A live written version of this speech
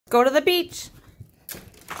Go to the beach.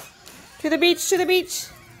 To the beach, to the beach.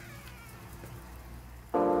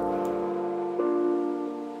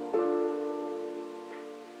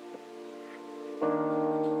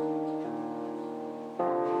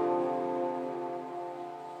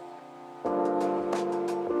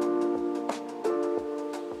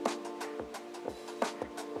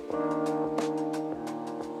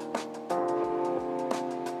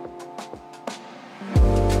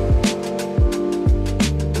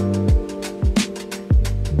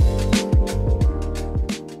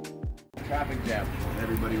 Traffic jam.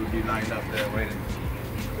 Everybody would be lined up there waiting.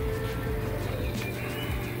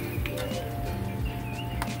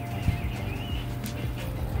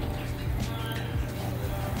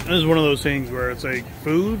 This is one of those things where it's like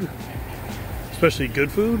food, especially good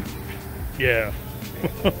food. Yeah.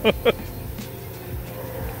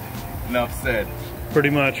 Enough said. Pretty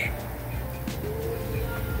much.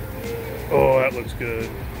 Oh, that looks good.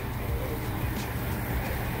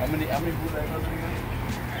 How many booths are there again?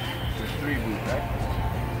 There's 3 booths, right?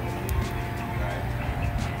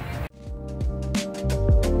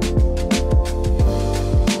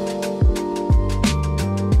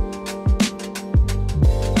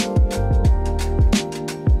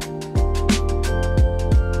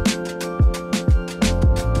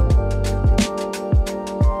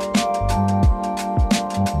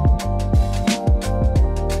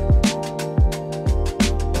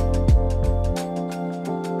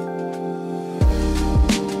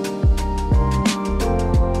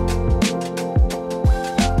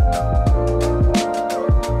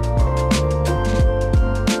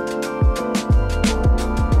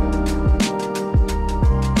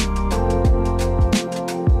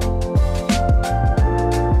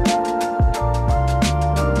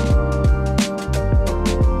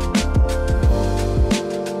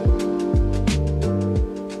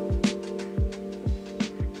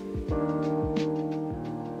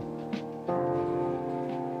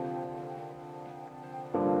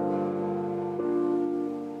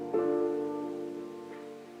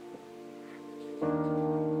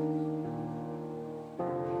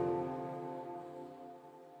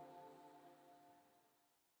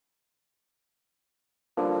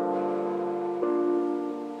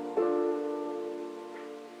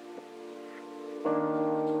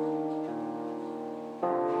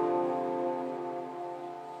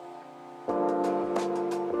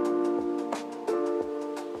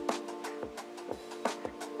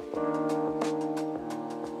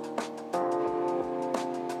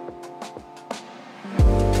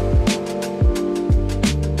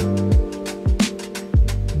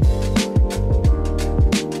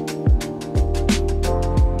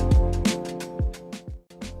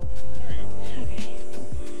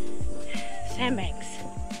 Sandbanks.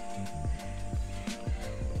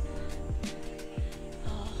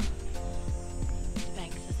 Oh, the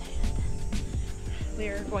banks of sand. We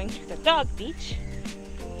are going to the dog beach.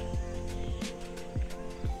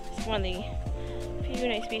 It's one of the few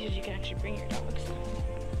nice beaches you can actually bring your dogs.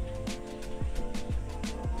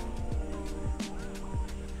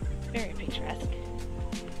 Very picturesque.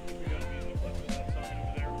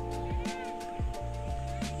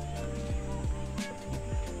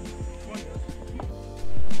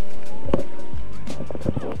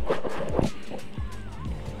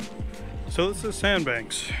 So this is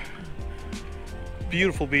Sandbanks.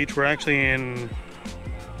 Beautiful beach. We're actually in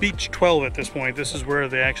beach 12 at this point. This is where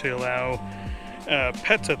they actually allow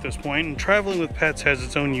pets at this point. And traveling with pets has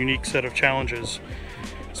its own unique set of challenges.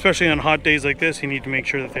 Especially on hot days like this, you need to make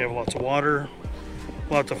sure that they have lots of water,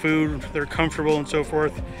 lots of food, they're comfortable and so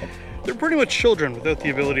forth. They're pretty much children without the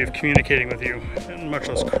ability of communicating with you, and much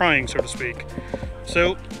less crying, so to speak.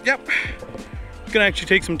 So, yep, you can actually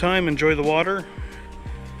take some time, enjoy the water.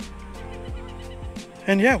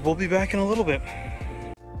 And yeah, we'll be back in a little bit.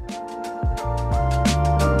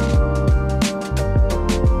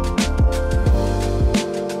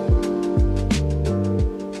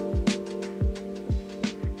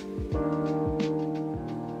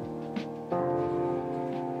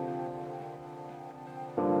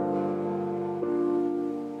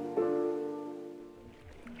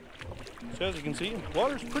 So as you can see, the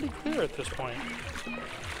water's pretty clear at this point.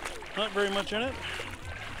 Not very much in it.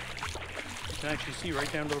 You can actually see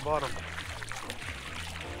right down to the bottom.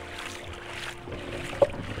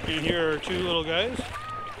 And here are 2 little guys,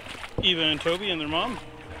 Eva and Toby and their mom,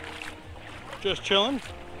 just chilling.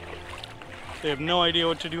 They have no idea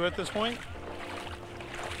what to do at this point.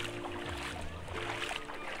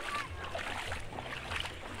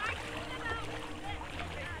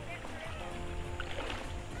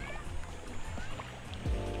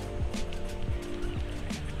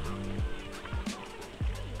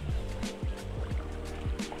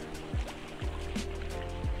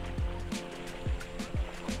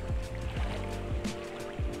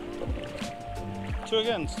 So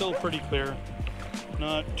again, still pretty clear.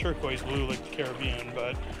 Not turquoise blue like the Caribbean,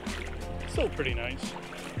 but still pretty nice.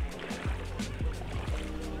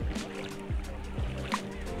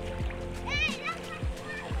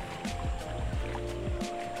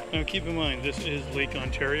 Now keep in mind, this is Lake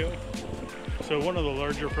Ontario, so one of the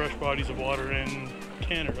larger fresh bodies of water in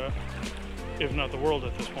Canada, if not the world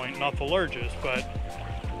at this point. Not the largest, but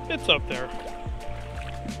it's up there.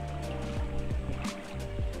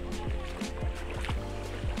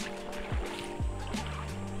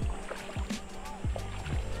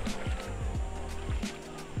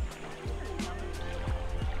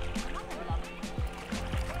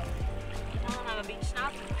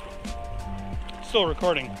 Still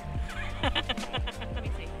recording. Let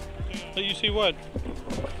me see. Let you see what?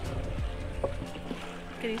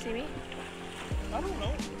 Can you see me? I don't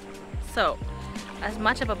know. So, as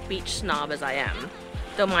much of a beach snob as I am,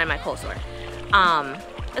 don't mind my cold sore.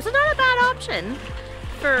 This is not a bad option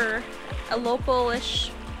for a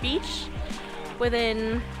local-ish beach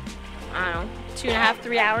within, I don't know, 2.5,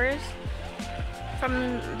 3 hours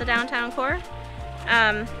from the downtown core.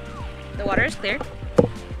 The water is clear,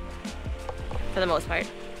 for the most part.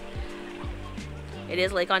 It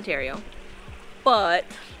is Lake Ontario, but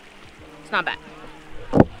it's not bad.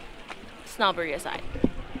 Snobbery aside.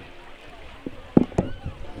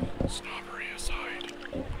 Snobbery.